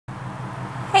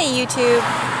Hey YouTube,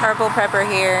 Herbal Prepper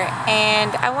here,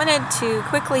 and I wanted to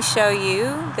quickly show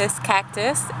you this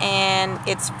cactus and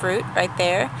its fruit right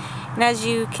there. And as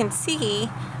you can see,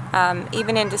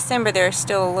 even in December there's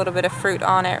still a little bit of fruit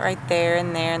on it right there,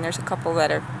 and there's a couple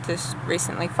that are just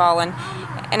recently fallen.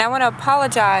 And I want to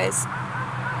apologize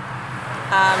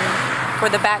for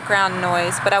the background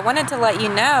noise, but I wanted to let you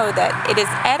know that it is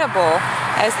edible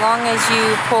as long as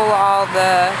you pull all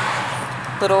the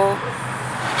little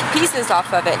pieces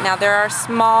off of it. Now there are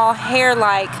small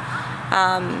hair-like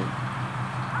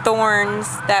thorns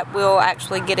that will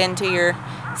actually get into your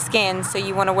skin, so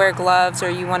you want to wear gloves, or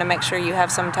you want to make sure you have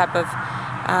some type of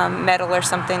metal or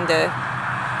something to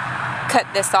cut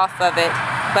this off of it.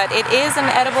 But it is an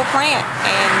edible plant,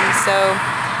 and so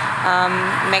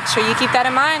make sure you keep that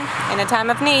in mind in a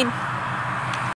time of need.